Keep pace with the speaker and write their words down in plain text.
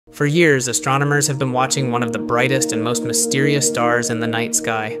For years, astronomers have been watching one of the brightest and most mysterious stars in the night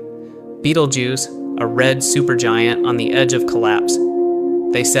sky, Betelgeuse, a red supergiant on the edge of collapse.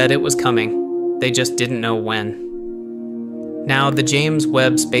 They said it was coming, they just didn't know when. Now, the James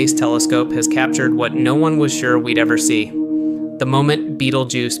Webb Space Telescope has captured what no one was sure we'd ever see, the moment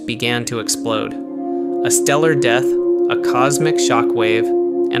Betelgeuse began to explode. A stellar death, a cosmic shockwave,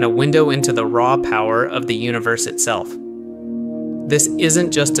 and a window into the raw power of the universe itself. This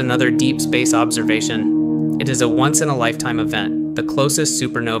isn't just another deep space observation. It is a once-in-a-lifetime event, the closest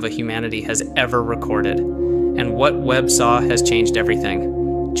supernova humanity has ever recorded. And what Webb saw has changed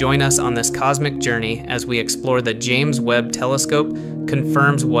everything. Join us on this cosmic journey as we explore the James Webb Telescope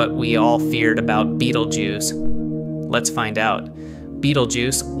confirms what we all feared about Betelgeuse. Let's find out.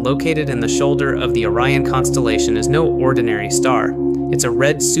 Betelgeuse, located in the shoulder of the Orion constellation, is no ordinary star. It's a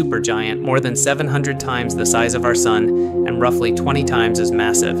red supergiant more than 700 times the size of our sun and roughly 20 times as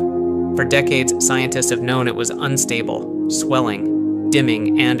massive. For decades, scientists have known it was unstable, swelling,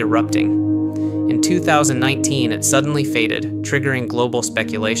 dimming, and erupting. In 2019, it suddenly faded, triggering global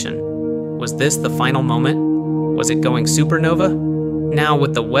speculation. Was this the final moment? Was it going supernova? Now,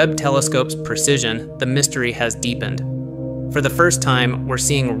 with the Webb Telescope's precision, the mystery has deepened. For the first time, we're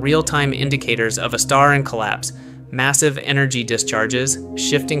seeing real-time indicators of a star in collapse, massive energy discharges,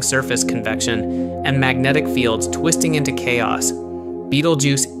 shifting surface convection, and magnetic fields twisting into chaos.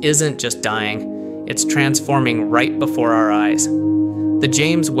 Betelgeuse isn't just dying, it's transforming right before our eyes. The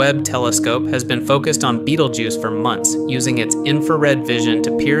James Webb Telescope has been focused on Betelgeuse for months, using its infrared vision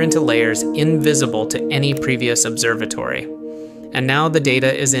to peer into layers invisible to any previous observatory. And now the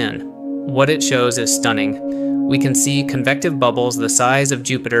data is in. What it shows is stunning. We can see convective bubbles the size of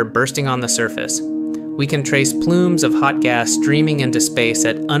Jupiter bursting on the surface. We can trace plumes of hot gas streaming into space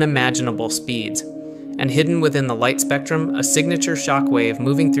at unimaginable speeds. And hidden within the light spectrum, a signature shockwave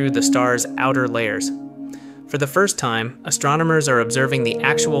moving through the star's outer layers. For the first time, astronomers are observing the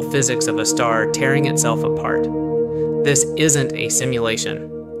actual physics of a star tearing itself apart. This isn't a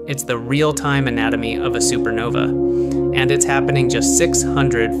simulation. It's the real-time anatomy of a supernova. And it's happening just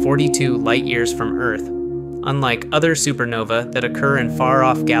 642 light-years from Earth. Unlike other supernovae that occur in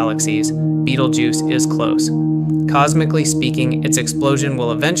far-off galaxies, Betelgeuse is close. Cosmically speaking, its explosion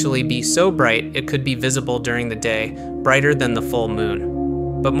will eventually be so bright it could be visible during the day, brighter than the full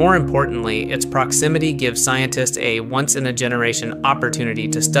moon. But more importantly, its proximity gives scientists a once-in-a-generation opportunity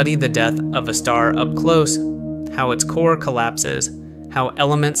to study the death of a star up close, how its core collapses, how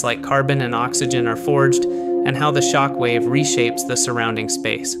elements like carbon and oxygen are forged, and how the shockwave reshapes the surrounding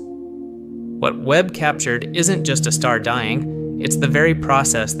space. What Webb captured isn't just a star dying, it's the very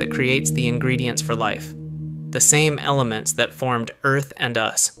process that creates the ingredients for life. The same elements that formed Earth and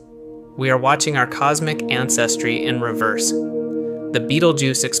us. We are watching our cosmic ancestry in reverse. The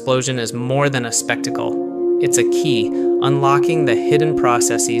Betelgeuse explosion is more than a spectacle. It's a key, unlocking the hidden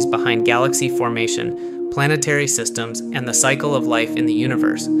processes behind galaxy formation, planetary systems, and the cycle of life in the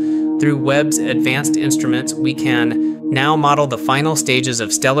universe. Through Webb's advanced instruments, we can now model the final stages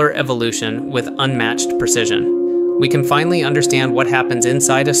of stellar evolution with unmatched precision. We can finally understand what happens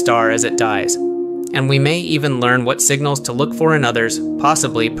inside a star as it dies. And we may even learn what signals to look for in others,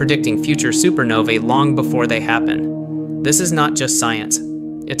 possibly predicting future supernovae long before they happen. This is not just science,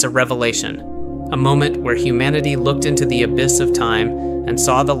 it's a revelation. A moment where humanity looked into the abyss of time and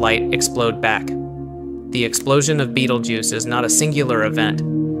saw the light explode back. The explosion of Betelgeuse is not a singular event.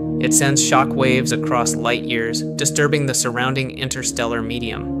 It sends shock waves across light years, disturbing the surrounding interstellar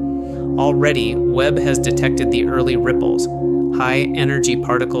medium. Already, Webb has detected the early ripples, high-energy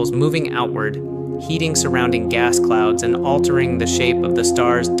particles moving outward, heating surrounding gas clouds and altering the shape of the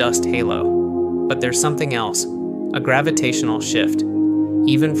star's dust halo. But there's something else, a gravitational shift.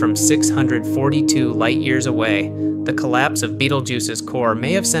 Even from 642 light-years away, the collapse of Betelgeuse's core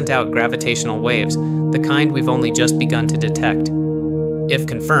may have sent out gravitational waves, the kind we've only just begun to detect. If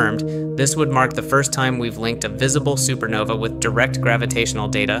confirmed, this would mark the first time we've linked a visible supernova with direct gravitational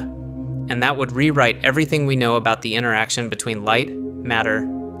data, and that would rewrite everything we know about the interaction between light, matter,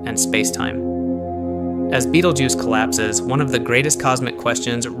 and space-time. As Betelgeuse collapses, one of the greatest cosmic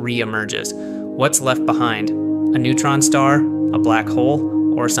questions re-emerges. What's left behind? A neutron star, a black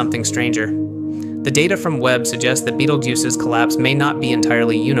hole, or something stranger? The data from Webb suggests that Betelgeuse's collapse may not be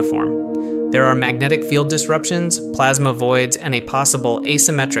entirely uniform. There are magnetic field disruptions, plasma voids, and a possible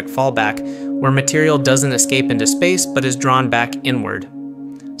asymmetric fallback where material doesn't escape into space but is drawn back inward.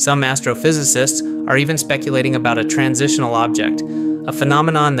 Some astrophysicists are even speculating about a transitional object, a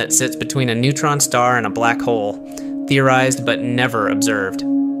phenomenon that sits between a neutron star and a black hole, theorized but never observed.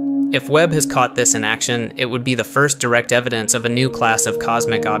 If Webb has caught this in action, it would be the first direct evidence of a new class of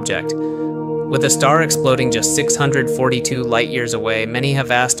cosmic object. With a star exploding just 642 light-years away, many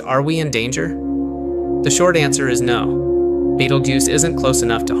have asked, are we in danger? The short answer is no. Betelgeuse isn't close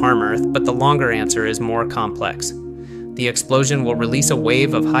enough to harm Earth, but the longer answer is more complex. The explosion will release a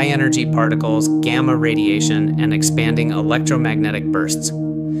wave of high-energy particles, gamma radiation, and expanding electromagnetic bursts.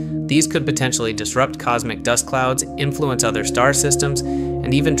 These could potentially disrupt cosmic dust clouds, influence other star systems,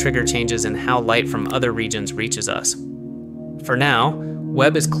 and even trigger changes in how light from other regions reaches us. For now,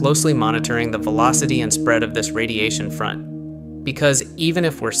 Webb is closely monitoring the velocity and spread of this radiation front. Because even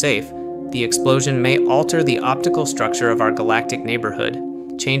if we're safe, the explosion may alter the optical structure of our galactic neighborhood,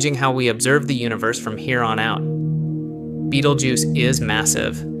 changing how we observe the universe from here on out. Betelgeuse is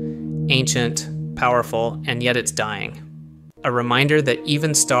massive, ancient, powerful, and yet it's dying. A reminder that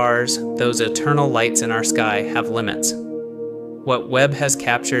even stars, those eternal lights in our sky, have limits. What Webb has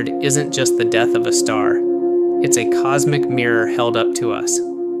captured isn't just the death of a star. It's a cosmic mirror held up to us.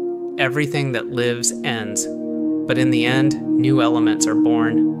 Everything that lives ends, but in the end, new elements are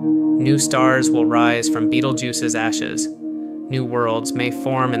born. New stars will rise from Betelgeuse's ashes. New worlds may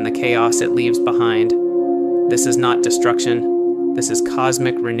form in the chaos it leaves behind. This is not destruction, this is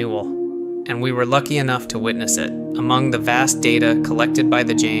cosmic renewal. And we were lucky enough to witness it. Among the vast data collected by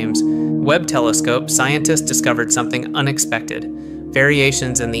the James Webb Telescope, scientists discovered something unexpected: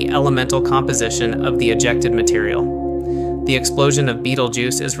 variations in the elemental composition of the ejected material. The explosion of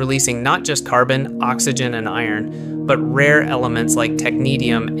Betelgeuse is releasing not just carbon, oxygen, and iron, but rare elements like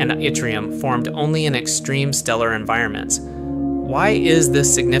technetium and yttrium formed only in extreme stellar environments. Why is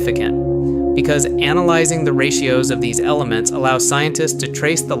this significant? Because analyzing the ratios of these elements allows scientists to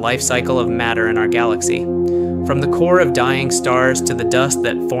trace the life cycle of matter in our galaxy. From the core of dying stars to the dust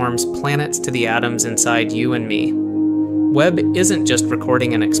that forms planets to the atoms inside you and me. Webb isn't just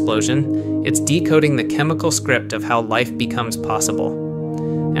recording an explosion, it's decoding the chemical script of how life becomes possible.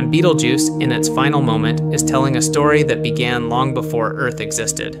 And Betelgeuse, in its final moment, is telling a story that began long before Earth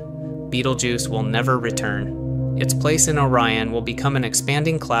existed. Betelgeuse will never return. Its place in Orion will become an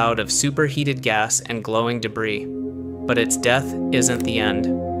expanding cloud of superheated gas and glowing debris. But its death isn't the end.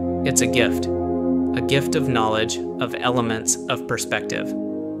 It's a gift of knowledge, of elements, of perspective.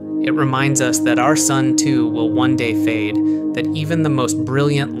 It reminds us that our sun too will one day fade, that even the most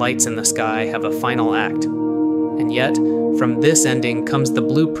brilliant lights in the sky have a final act. And yet, from this ending comes the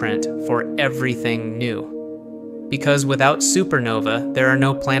blueprint for everything new. Because without supernova, there are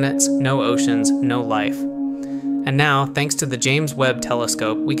no planets, no oceans, no life. And now, thanks to the James Webb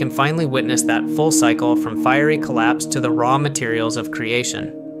Telescope, we can finally witness that full cycle from fiery collapse to the raw materials of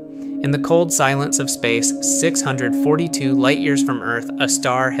creation. In the cold silence of space, 642 light-years from Earth, a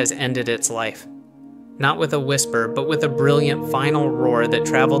star has ended its life. Not with a whisper, but with a brilliant final roar that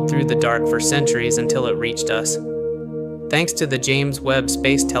traveled through the dark for centuries until it reached us. Thanks to the James Webb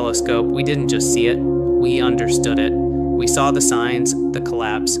Space Telescope, we didn't just see it, we understood it. We saw the signs, the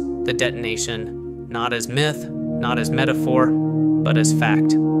collapse, the detonation, not as myth, not as metaphor, but as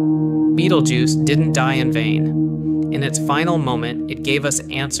fact. Betelgeuse didn't die in vain. In its final moment, it gave us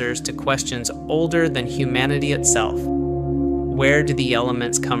answers to questions older than humanity itself. Where do the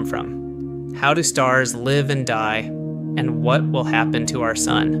elements come from? How do stars live and die? And what will happen to our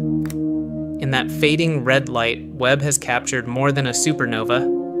sun? In that fading red light, Webb has captured more than a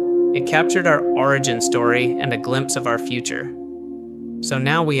supernova. It captured our origin story and a glimpse of our future. So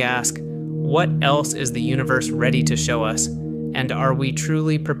now we ask, what else is the universe ready to show us, and are we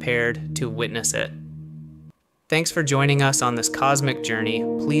truly prepared to witness it? Thanks for joining us on this cosmic journey.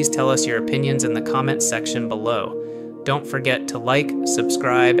 Please tell us your opinions in the comments section below. Don't forget to like,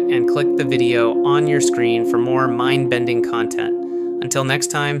 subscribe, and click the video on your screen for more mind-bending content. Until next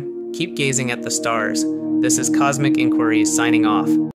time, keep gazing at the stars. This is Cosmic Inquiries signing off.